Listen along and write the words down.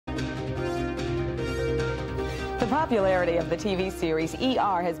The popularity of the TV series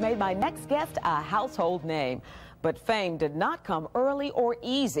ER has made my next guest a household name. But fame did not come early or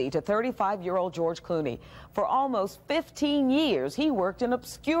easy to 35-year-old George Clooney. For almost 15 years, he worked in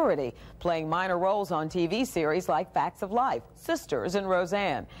obscurity, playing minor roles on TV series like Facts of Life, Sisters, and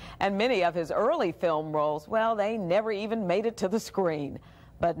Roseanne. And many of his early film roles, well, they never even made it to the screen.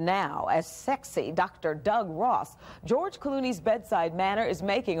 But now, as sexy Dr. Doug Ross, George Clooney's bedside manner is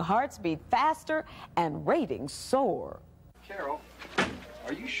making hearts beat faster and ratings soar. Carol,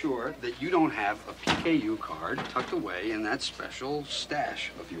 are you sure that you don't have a PKU card tucked away in that special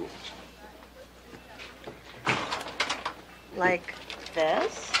stash of yours? Like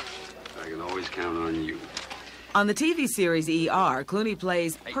this? I can always count on you. On the TV series ER, Clooney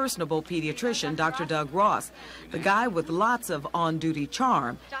plays personable pediatrician Dr. Doug Ross, the guy with lots of on-duty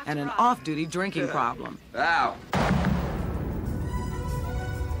charm and an off-duty drinking problem. Ow!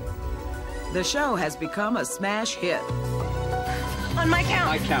 The show has become a smash hit. On my count.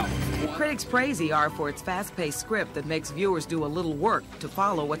 I count. Critics praise ER for its fast-paced script that makes viewers do a little work to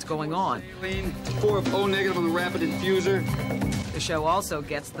follow what's going on. 4 of O negative on the rapid infuser. The show also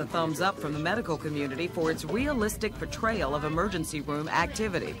gets the thumbs up from the medical community for its realistic portrayal of emergency room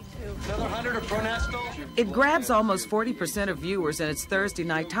activity. Another 100 of Pronastal. It grabs almost 40% of viewers in its Thursday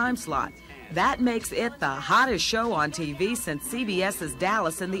night time slot. That makes it the hottest show on TV since CBS's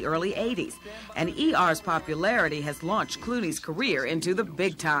Dallas in the early 80s. And ER's popularity has launched Clooney's career into the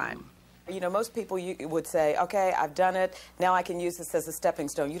big time. You know, most people would say, okay, I've done it, now I can use this as a stepping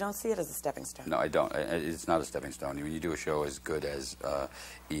stone. You don't see it as a stepping stone. No, I don't. It's not a stepping stone. When you do a show as good as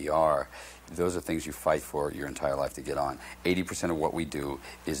ER, those are things you fight for your entire life to get on. 80% of what we do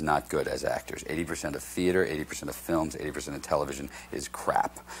is not good as actors. 80% of theater, 80% of films, 80% of television is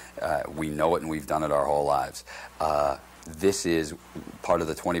crap. We know it and we've done it our whole lives. This is part of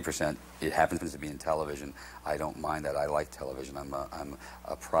the 20%. It happens to be in television. I don't mind that. I like television. I'm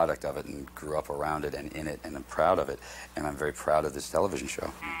a product of it and grew up around it and in it, and I'm proud of it. And I'm very proud of this television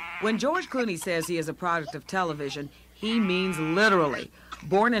show. When George Clooney says he is a product of television, he means literally.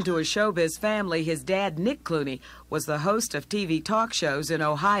 Born into a showbiz family, his dad, Nick Clooney, was the host of TV talk shows in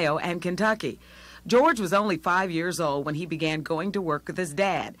Ohio and Kentucky. George was only 5 years old when he began going to work with his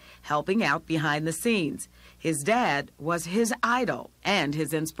dad, helping out behind the scenes. His dad was his idol and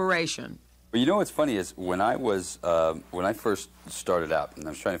his inspiration. Well, you know what's funny is when I first started out and I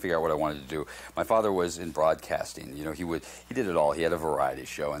was trying to figure out what I wanted to do, my father was in broadcasting. You know, he did it all. He had a variety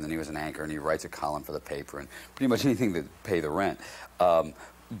show, and then he was an anchor, and he writes a column for the paper, and pretty much anything to pay the rent.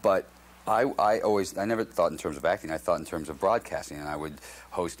 But I never thought in terms of acting. I thought in terms of broadcasting, and I would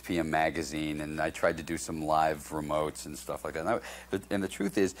host PM Magazine, and I tried to do some live remotes and stuff like that. And the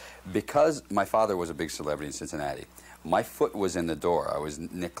truth is, because my father was a big celebrity in Cincinnati, my foot was in the door. I was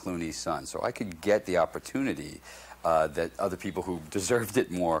Nick Clooney's son, so I could get the opportunity that other people who deserved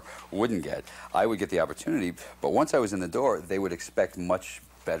it more wouldn't get. I would get the opportunity, but once I was in the door, they would expect much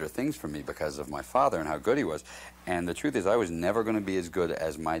better things from me because of my father and how good he was. And the truth is, I was never going to be as good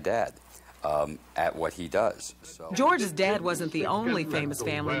as my dad at what he does. So. George's dad wasn't the only famous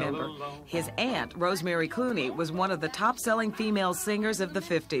family member. His aunt, Rosemary Clooney, was one of the top-selling female singers of the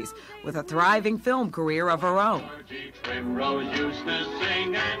 50s, with a thriving film career of her own.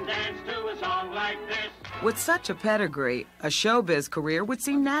 With such a pedigree, a showbiz career would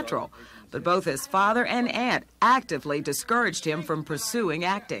seem natural, but both his father and aunt actively discouraged him from pursuing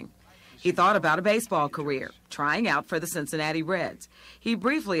acting. He thought about a baseball career, trying out for the Cincinnati Reds. He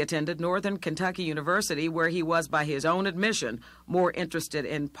briefly attended Northern Kentucky University, where he was, by his own admission, more interested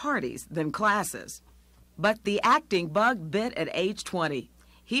in parties than classes. But the acting bug bit at age 20.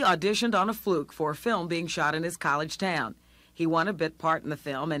 He auditioned on a fluke for a film being shot in his college town. He won a bit part in the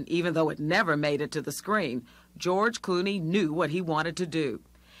film, and even though it never made it to the screen, George Clooney knew what he wanted to do.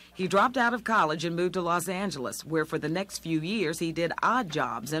 He dropped out of college and moved to Los Angeles, where for the next few years he did odd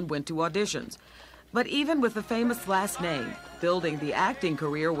jobs and went to auditions. But even with the famous last name, building the acting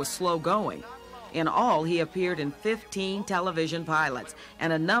career was slow going. In all, he appeared in 15 television pilots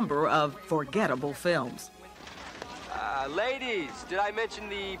and a number of forgettable films. Ladies, did I mention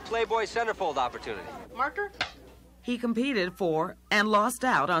the Playboy centerfold opportunity? Marker? He competed for and lost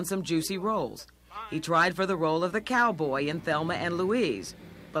out on some juicy roles. He tried for the role of the cowboy in Thelma and Louise,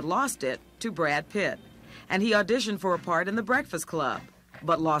 but lost it to Brad Pitt. And he auditioned for a part in The Breakfast Club,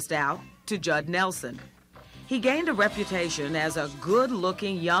 but lost out to Judd Nelson. He gained a reputation as a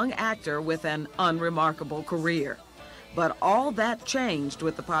good-looking young actor with an unremarkable career. But all that changed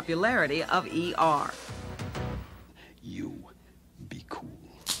with the popularity of ER. You be cool.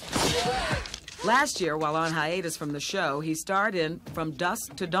 Last year, while on hiatus from the show, he starred in From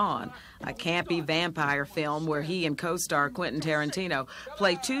Dusk to Dawn, a campy vampire film where he and co-star Quentin Tarantino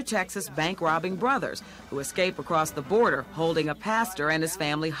play two Texas bank-robbing brothers who escape across the border holding a pastor and his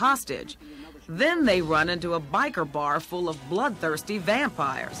family hostage. Then they run into a biker bar full of bloodthirsty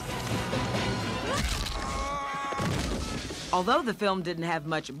vampires. Although the film didn't have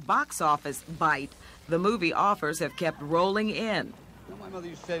much box office bite, the movie offers have kept rolling in. You know what my mother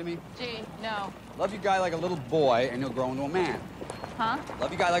used to say to me? Gee, no. Love your guy like a little boy, and he'll grow into a man. Huh?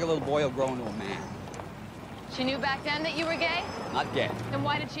 Love your guy like a little boy, he'll grow into a man. She knew back then that you were gay? Not gay. Then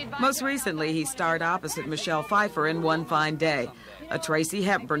why did she advise Most you? recently, he starred opposite Michelle Pfeiffer in One Fine Day, a Tracy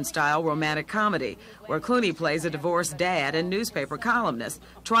Hepburn-style romantic comedy where Clooney plays a divorced dad and newspaper columnist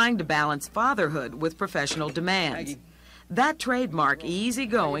trying to balance fatherhood with professional demands. That trademark,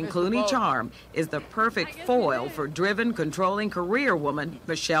 easygoing Clooney charm is the perfect foil for driven, controlling career woman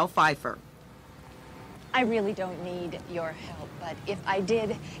Michelle Pfeiffer. I really don't need your help, but if I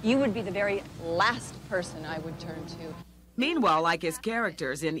did, you would be the very last person I would turn to. Meanwhile, like his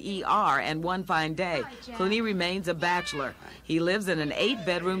characters in ER and One Fine Day, Clooney remains a bachelor. He lives in an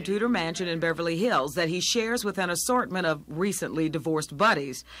 8-bedroom Tudor mansion in Beverly Hills that he shares with an assortment of recently divorced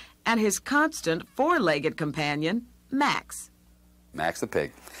buddies and his constant 4-legged companion, Max. Max the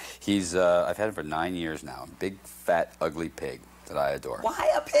pig. He's, I've had him for 9 years now. Big, fat, ugly pig that I adore.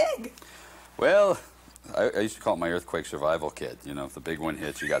 Why a pig? Well, I used to call it my earthquake survival kit. You know, if the big one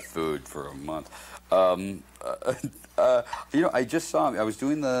hits, you got food for a month. You know, I just saw him. I was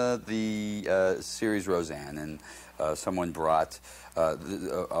doing the series Roseanne, and someone brought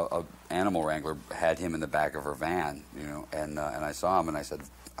a animal wrangler had him in the back of her van. You know, and I saw him, and I said,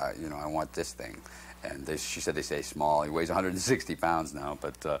 you know, I want this thing. And she said they say small. He weighs 160 pounds now,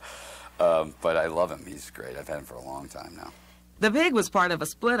 but I love him. He's great. I've had him for a long time now. The pig was part of a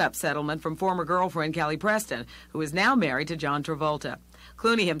split-up settlement from former girlfriend Kelly Preston, who is now married to John Travolta.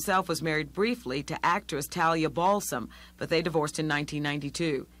 Clooney himself was married briefly to actress Talia Balsam, but they divorced in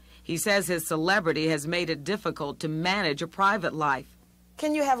 1992. He says his celebrity has made it difficult to manage a private life.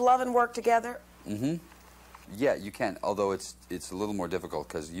 Can you have love and work together? Mm-hmm. Yeah, you can, although it's a little more difficult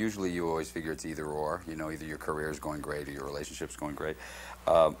because usually you always figure it's either or. You know, either your career is going great or your relationship's going great.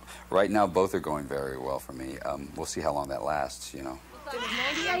 Right now, both are going very well for me. We'll see how long that lasts, you know.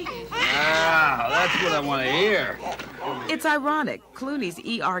 Ah, that's what I want to hear. It's ironic. Clooney's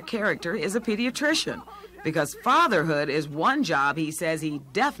ER character is a pediatrician because fatherhood is one job he says he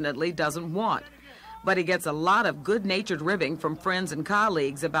definitely doesn't want. But he gets a lot of good-natured ribbing from friends and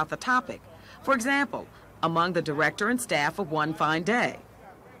colleagues about the topic. For example, among the director and staff of One Fine Day.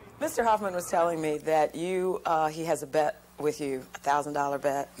 Mr. Hoffman was telling me that he has a bet with you, a $1,000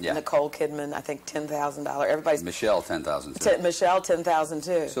 bet. Yeah. Nicole Kidman, I think $10,000. Everybody's Michelle, 10,000 too. Michelle, 10,000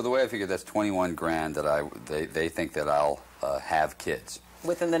 too. So the way I figure that's 21 grand that they think that I'll have kids.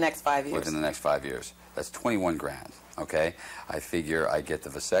 Within the next 5 years. Within the next 5 years. That's 21 grand. Okay, I figure I get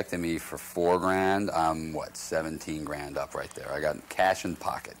the vasectomy for 4 grand. I'm what, 17 grand up right there. I got cash in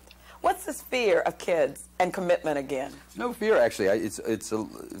pocket. What's this fear of kids and commitment again? No fear, actually.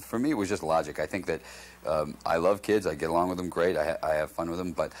 For me, it was just logic. I think that I love kids. I get along with them great. I have fun with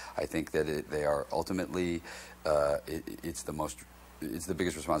them. But I think that they are ultimately, it's the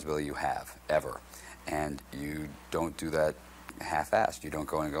biggest responsibility you have ever, and you don't do that half-assed. You don't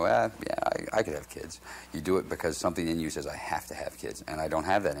go and go, yeah, I could have kids. You do it because something in you says I have to have kids, and I don't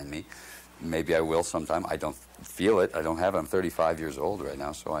have that in me. Maybe I will sometime. I don't feel it. I don't have it. I'm 35 years old right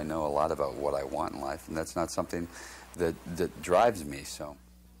now, so I know a lot about what I want in life, and that's not something that drives me. So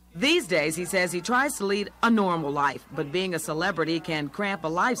These days, he says he tries to lead a normal life, but being a celebrity can cramp a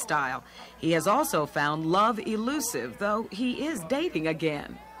lifestyle. He has also found love elusive, though he is dating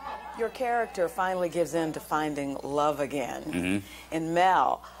again. Your character finally gives in to finding love again. Mm-hmm. And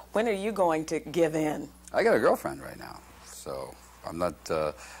Mel, when are you going to give in? I got a girlfriend right now, so I'm not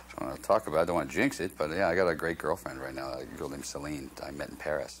I don't want to talk about it. I don't want to jinx it, but yeah, I got a great girlfriend right now, a girl named Celine I met in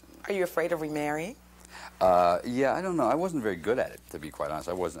Paris. Are you afraid of remarrying? Yeah, I don't know. I wasn't very good at it, to be quite honest.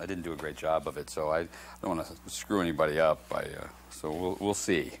 I didn't do a great job of it, so I don't want to screw anybody up. So we'll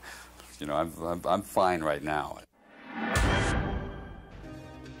see. You know, I'm fine right now.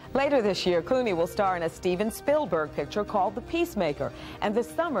 Later this year, Clooney will star in a Steven Spielberg picture called The Peacemaker. And this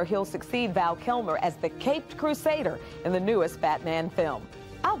summer, he'll succeed Val Kilmer as the Caped Crusader in the newest Batman film.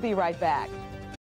 I'll be right back.